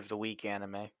Monster of the Week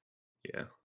anime. Yeah.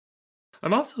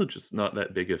 I'm also just not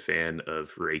that big a fan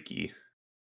of Reiki.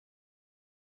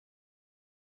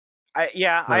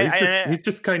 He's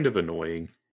just kind of annoying.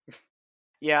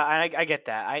 Yeah, I get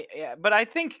that. But I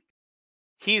think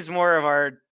he's more of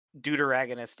our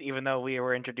deuteragonist, even though we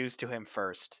were introduced to him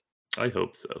first. I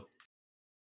hope so.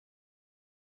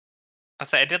 I'll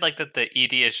say I did like that the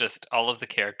ED is just all of the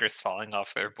characters falling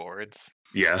off their boards.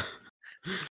 Yeah.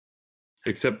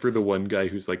 Except for the one guy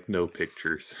who's like, no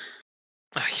pictures.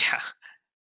 Oh, yeah.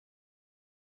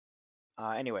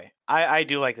 Anyway, I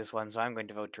do like this one, so I'm going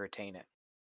to vote to retain it.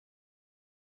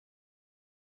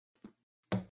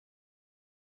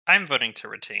 I'm voting to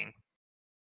retain.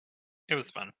 It was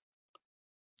fun.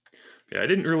 Yeah, I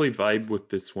didn't really vibe with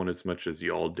this one as much as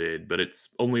y'all did, but it's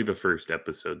only the first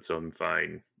episode, so I'm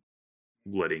fine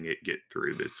letting it get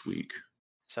through this week.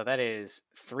 So that is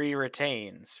 3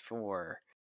 retains for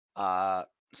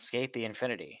Skate the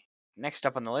Infinity. Next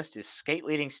up on the list is Skate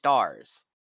Leading Stars.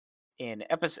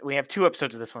 We have 2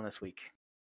 episodes of this one this week.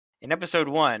 In episode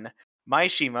 1,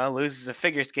 Maishima loses a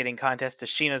figure skating contest to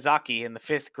Shinozaki in the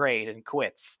 5th grade and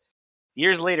quits.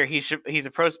 Years later, he's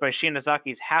approached by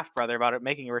Shinozaki's half-brother about it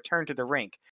making a return to the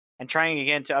rink and trying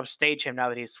again to upstage him now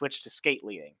that he's switched to skate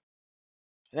leading.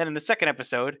 And then in the 2nd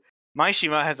episode,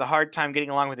 Maishima has a hard time getting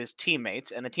along with his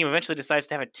teammates, and the team eventually decides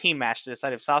to have a team match to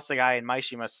decide if Sasagai and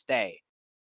Maishima stay.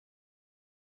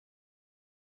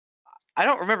 I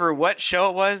don't remember what show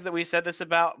it was that we said this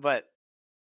about, but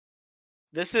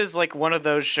this is like one of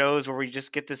those shows where we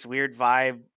just get this weird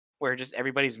vibe where just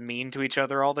everybody's mean to each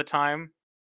other all the time.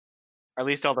 Or at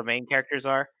least all the main characters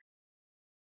are.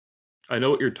 I know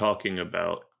what you're talking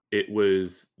about. It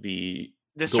was the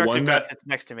Destructive one Guts, that... it's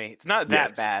next to me. It's not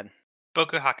that bad.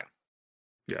 Boku Haka.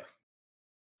 Yeah.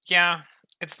 Yeah,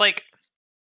 it's like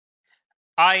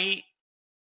I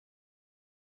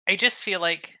just feel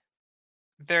like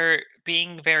they're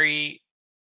being very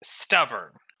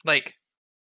stubborn. Like,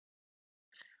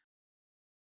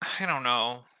 I don't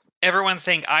know. Everyone's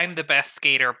saying I'm the best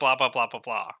skater, blah blah blah blah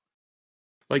blah.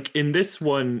 Like in this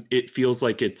one, it feels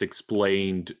like it's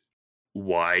explained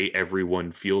why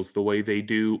everyone feels the way they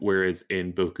do, whereas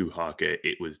in Boku Haka,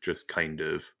 it was just kind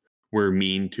of, we're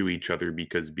mean to each other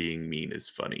because being mean is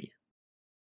funny.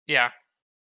 Yeah.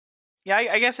 Yeah,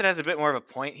 I guess it has a bit more of a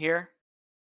point here.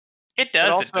 It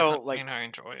does. Also, it doesn't like, mean I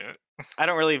enjoy it. I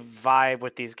don't really vibe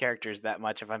with these characters that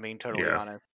much, if I'm being totally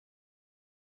honest.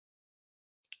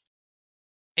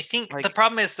 I think Like, the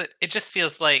problem is that it just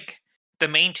feels like the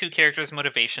main 2 characters'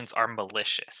 motivations are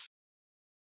malicious.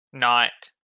 Not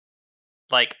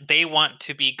like they want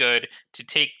to be good to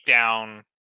take down.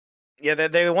 Yeah,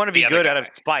 they want to be the other good out guy. of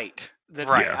spite.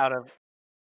 Right. Out of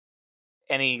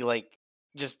any, like,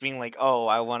 just being like, oh,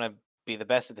 I want to be the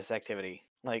best at this activity.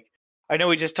 Like, I know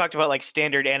we just talked about, like,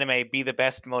 standard anime be the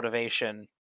best motivation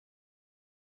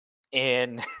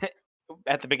in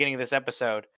at the beginning of this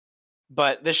episode,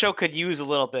 but the show could use a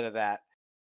little bit of that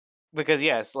because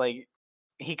yes, like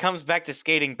he comes back to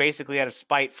skating basically out of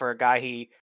spite for a guy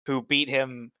who beat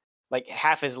him like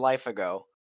half his life ago.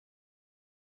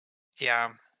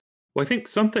 Yeah. Well, I think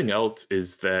something else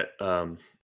is that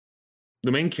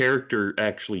the main character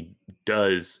actually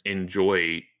does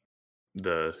enjoy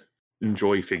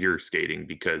figure skating,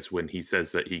 because when he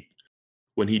says that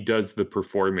when he does the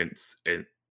performance at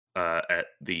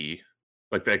the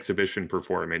exhibition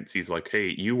performance, he's like,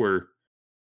 "Hey, you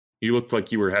looked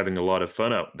like you were having a lot of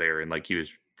fun out there," and like he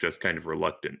was just kind of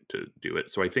reluctant to do it.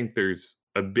 So I think there's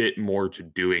a bit more to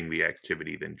doing the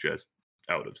activity than just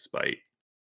out of spite.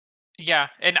 Yeah,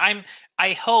 and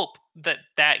I hope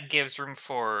that gives room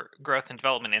for growth and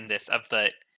development in this, of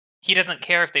that he doesn't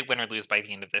care if they win or lose by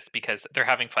the end of this because they're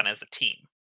having fun as a team.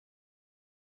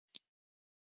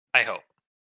 I hope.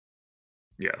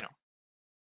 Yeah. You know.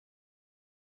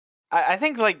 I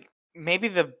think like maybe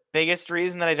the biggest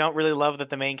reason that I don't really love that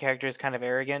the main character is kind of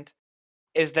arrogant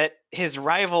is that his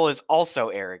rival is also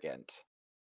arrogant.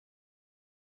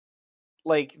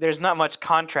 Like there's not much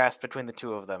contrast between the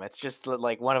two of them. It's just that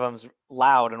like one of them's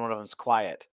loud and one of them's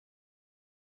quiet.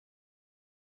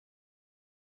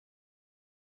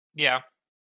 Yeah.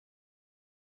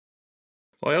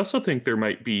 Well, I also think there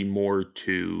might be more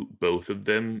to both of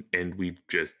them, and we've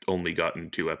just only gotten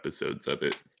 2 episodes of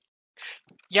it.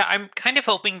 Yeah, I'm kind of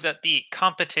hoping that the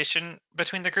competition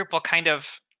between the group will kind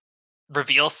of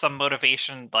reveal some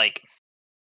motivation, like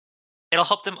it'll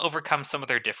help them overcome some of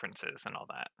their differences and all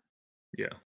that.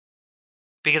 Yeah.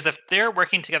 Because if they're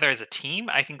working together as a team,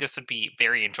 I think this would be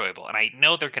very enjoyable, and I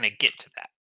know they're going to get to that.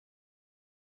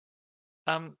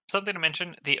 Something to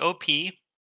mention, the OP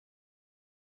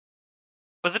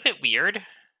was a bit weird.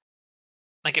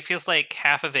 Like it feels like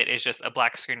half of it is just a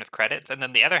black screen with credits, and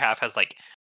then the other half has like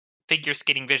figure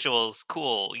skating visuals,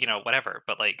 cool, whatever.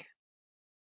 But like,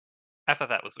 I thought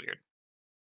that was weird.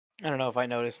 I don't know if I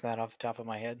noticed that off the top of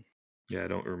my head. Yeah, I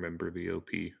don't remember the OP.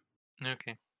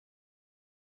 Okay.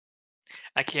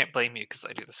 I can't blame you because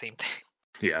I do the same thing.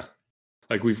 Yeah.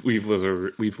 Like we've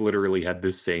literally had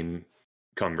this same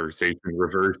conversation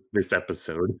reversed this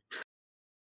episode.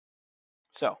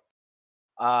 So,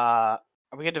 are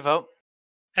we good to vote?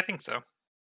 I think so.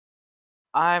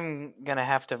 I'm gonna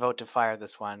have to vote to fire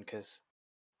this one because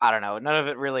I don't know. None of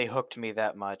it really hooked me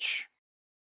that much.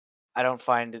 I don't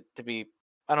find them to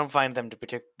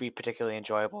be particularly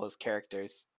enjoyable as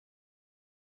characters.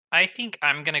 I think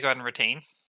I'm gonna go ahead and retain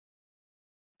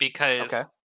because Okay.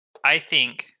 I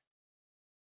think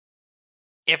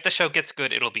if the show gets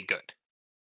good, it'll be good.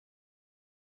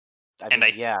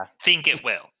 I think it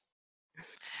will.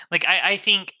 Like I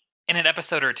think in an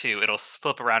episode or two, it'll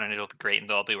flip around and it'll be great, and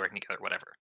they'll all be working together.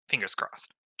 Whatever. Fingers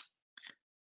crossed.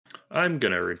 I'm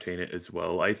gonna retain it as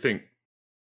well. I think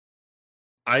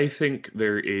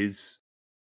there is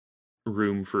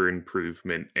room for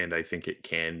improvement, and I think it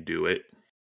can do it.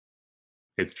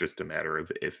 It's just a matter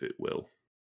of if it will.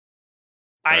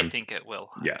 I think it will.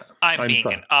 Yeah. I'm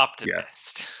being an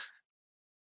optimist.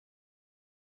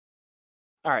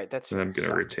 All right, that's fair. I'm going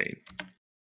to retain.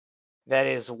 That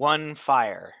is 1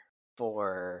 fire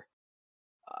for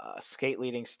Skate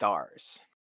Leading Stars.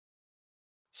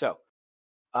 So,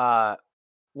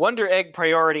 Wonder Egg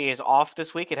priority is off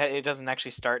this week. It doesn't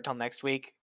actually start till next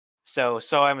week. So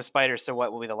I'm a Spider, so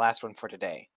what will be the last one for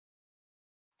today?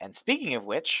 And speaking of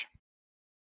which,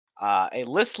 a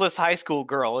listless high school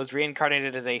girl is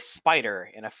reincarnated as a spider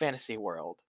in a fantasy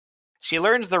world. She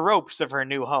learns the ropes of her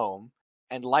new home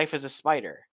and life as a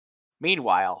spider.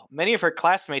 Meanwhile, many of her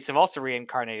classmates have also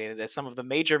reincarnated as some of the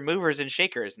major movers and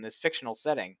shakers in this fictional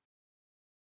setting.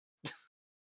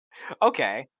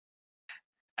 Okay.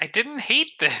 I didn't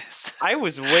hate this. I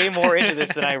was way more into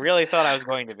this than I really thought I was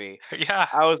going to be. Yeah.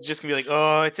 I was just going to be like,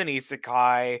 oh, it's an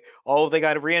isekai. Oh, they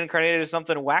got reincarnated as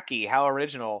something wacky. How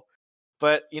original.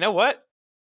 But you know what?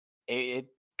 It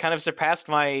kind of surpassed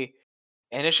my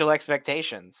initial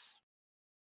expectations.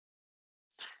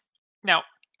 Now,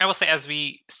 I will say, as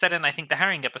we said in, I think, the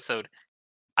hiring episode,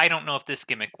 I don't know if this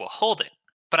gimmick will hold it,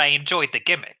 but I enjoyed the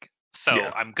gimmick, so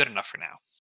Yeah. I'm good enough for now.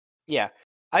 Yeah.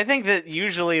 I think that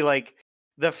usually, like,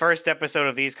 the first episode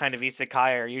of these kind of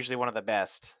isekai are usually one of the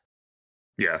best.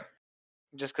 Yeah.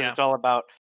 Just because it's all about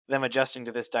them adjusting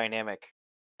to this dynamic.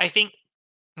 I think...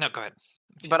 No, go ahead.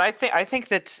 But I think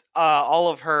that all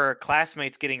of her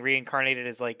classmates getting reincarnated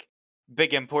as, like,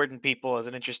 big important people is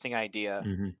an interesting idea.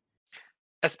 Mm-hmm.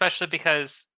 Especially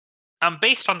because,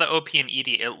 based on the OP and ED,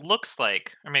 it looks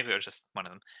like, or maybe it was just one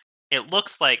of them, it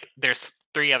looks like there's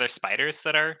 3 other spiders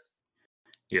that are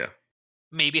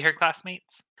maybe her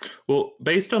classmates. Well,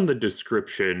 based on the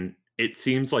description, it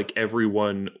seems like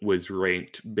everyone was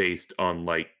ranked based on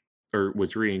or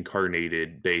was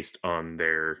reincarnated based on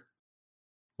their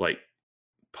like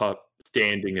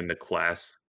standing in the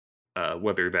class,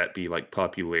 whether that be like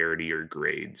popularity or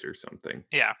grades or something.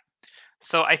 Yeah.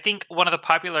 So I think one of the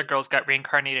popular girls got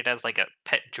reincarnated as like a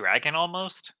pet dragon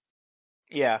almost,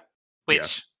 Yeah.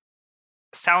 which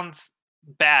sounds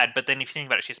bad, but then if you think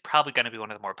about it, she's probably going to be one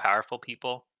of the more powerful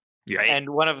people. Yeah. Right? And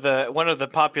one of the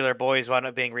popular boys wound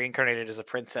up being reincarnated as a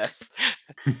princess.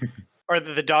 Or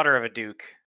the daughter of a duke.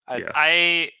 Yeah.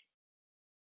 I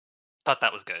thought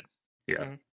that was good. Yeah.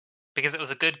 Mhm. Because it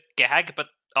was a good gag, but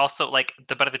also like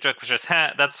the butt of the joke was just,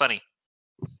 that's funny.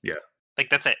 Yeah. Like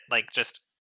that's it. Like just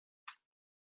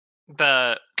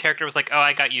the character was like, oh,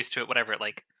 I got used to it, whatever.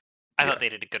 Like I thought they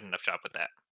did a good enough job with that.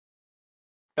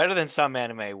 Better than some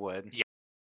anime would. Yeah.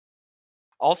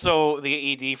 Also,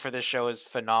 the ED for this show is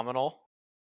phenomenal.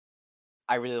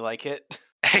 I really like it.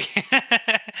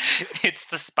 It's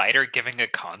the spider giving a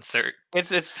concert.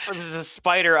 It's a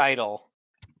spider idol.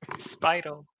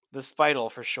 Spider. The Spidle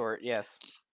for short, yes.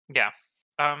 Yeah.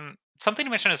 Something to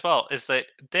mention as well is that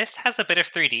this has a bit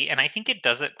of 3D, and I think it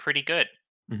does it pretty good.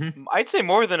 I'd say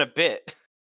more than a bit.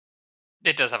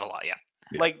 It does have a lot, yeah.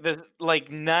 Yeah. Like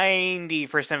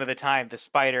 90% of the time, the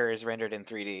spider is rendered in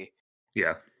 3D.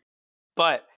 Yeah.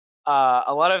 But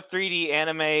a lot of 3D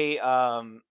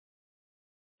anime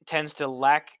tends to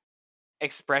lack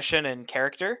expression and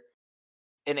character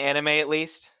in anime, at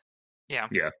least. Yeah.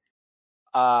 Yeah.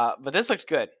 But this looked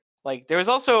good. Like there was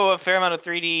also a fair amount of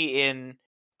 3D in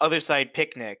Other Side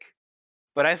Picnic,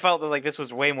 but I felt that like this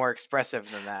was way more expressive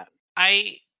than that.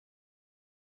 I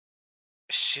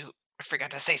forgot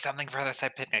to say something for Other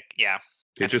Side Picnic. Yeah.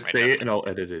 Okay, just say it and I'll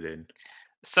edit it in.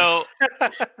 So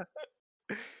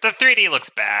the 3D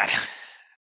looks bad.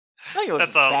 I think it looks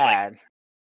That's all, bad.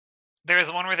 There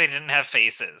was one where they didn't have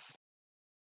faces.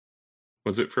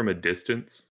 Was it from a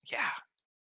distance? Yeah.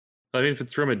 I mean, if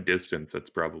it's from a distance, that's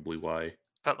probably why.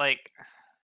 But like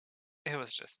it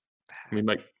was just bad. I mean,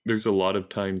 like, there's a lot of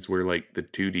times where like the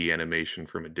 2D animation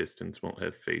from a distance won't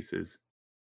have faces.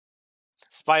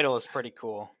 Spidle is pretty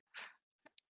cool.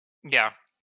 Yeah.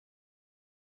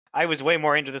 I was way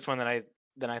more into this one than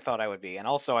I thought I would be, and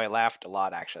also I laughed a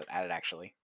lot at it.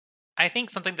 Actually, I think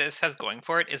something that this has going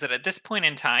for it is that at this point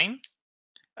in time,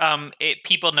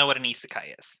 people know what an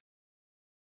isekai is.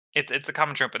 It's a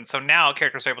common trope, and so now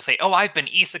characters are able to say, "Oh, I've been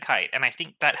isekai," and I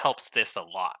think that helps this a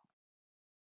lot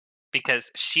because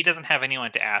she doesn't have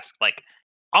anyone to ask. Like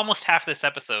almost half this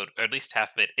episode, or at least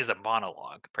half of it, is a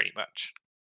monologue, pretty much.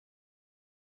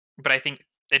 But I think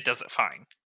it does it fine.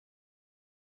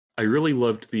 I really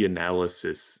loved the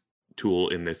analysis tool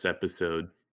in this episode.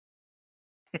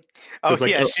 oh like,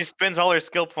 yeah, oh- she spends all her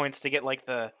skill points to get like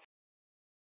the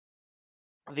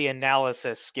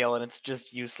analysis skill, and it's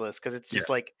just useless because it's just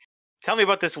like, tell me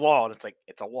about this wall, and it's like,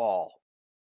 it's a wall.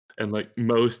 And like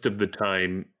most of the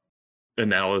time,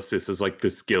 analysis is like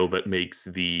the skill that makes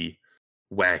the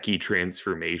wacky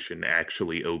transformation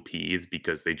actually OPs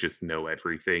because they just know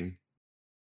everything.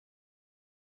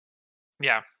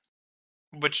 Yeah.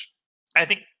 Which I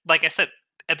think, like I said,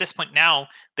 at this point now,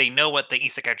 they know what the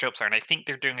isekai tropes are, and I think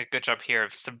they're doing a good job here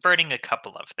of subverting a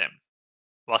couple of them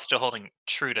while still holding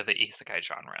true to the isekai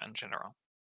genre in general.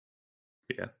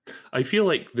 Yeah. I feel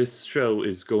like this show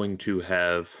is going to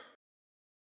have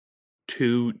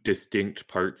two distinct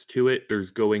parts to it. There's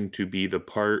going to be the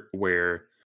part where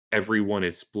everyone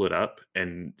is split up,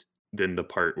 and then the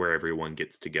part where everyone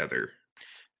gets together.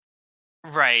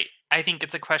 Right. I think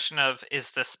it's a question of,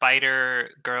 is the spider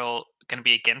girl going to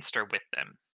be against or with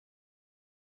them?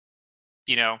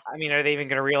 You know? I mean, are they even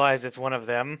going to realize it's one of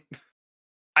them?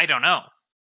 I don't know.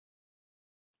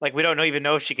 Like, we don't even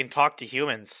know if she can talk to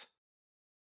humans.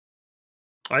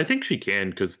 I think she can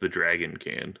because the dragon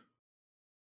can.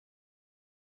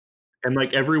 And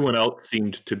like everyone else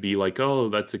seemed to be like, oh,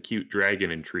 that's a cute dragon,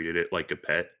 and treated it like a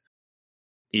pet.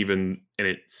 And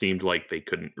it seemed like they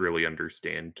couldn't really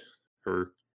understand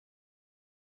her.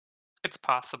 It's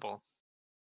possible.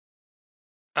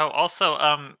 Oh,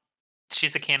 also,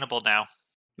 she's a cannibal now.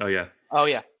 Oh yeah. Oh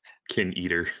yeah. Kin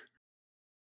eater.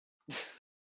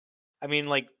 I mean,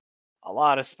 like, a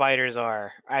lot of spiders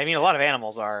are. I mean, a lot of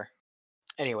animals are.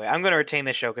 Anyway, I'm going to retain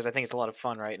this show because I think it's a lot of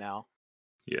fun right now.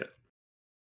 Yeah.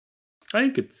 I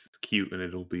think it's cute and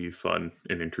it'll be fun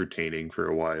and entertaining for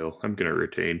a while. I'm going to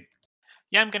retain.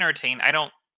 Yeah, I'm going to retain. I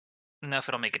don't know if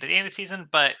it'll make it to the end of the season,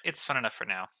 but it's fun enough for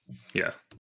now. Yeah.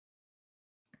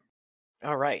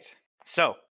 All right.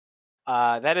 So,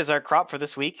 that is our crop for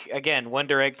this week. Again,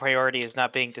 Wonder Egg Priority is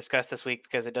not being discussed this week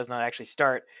because it does not actually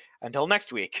start until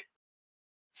next week.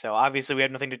 So, obviously, we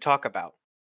have nothing to talk about.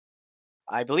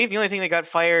 I believe the only thing that got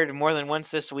fired more than once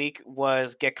this week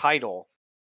was Gekidal.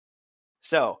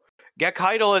 So,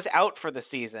 Gekidal is out for the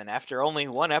season after only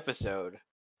one episode.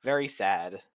 Very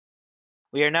sad.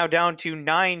 We are now down to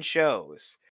 9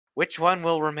 shows. Which one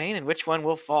will remain and which one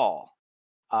will fall?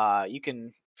 You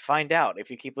can find out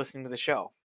if you keep listening to the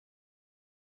show.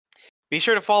 Be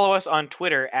sure to follow us on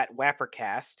Twitter at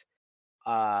Wappercast,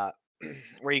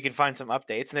 where you can find some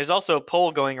updates. And there's also a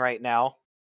poll going right now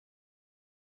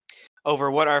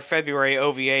over what our February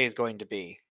OVA is going to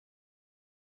be.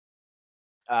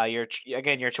 Your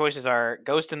choices are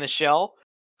Ghost in the Shell,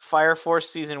 Fire Force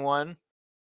Season 1,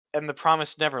 and The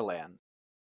Promised Neverland.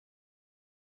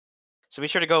 So be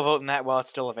sure to go vote in that while it's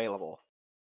still available.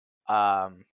 I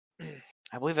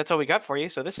believe that's all we got for you.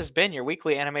 So this has been your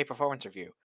weekly anime performance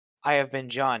review. I have been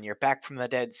John, your back from the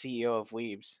dead CEO of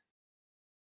Weebs.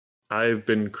 I've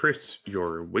been Chris,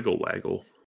 your wiggle waggle.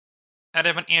 And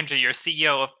I've been Andrew, your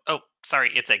CEO of... Oh,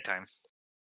 sorry, it's egg time.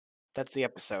 That's the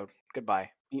episode. Goodbye.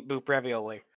 Beep boop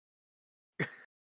ravioli.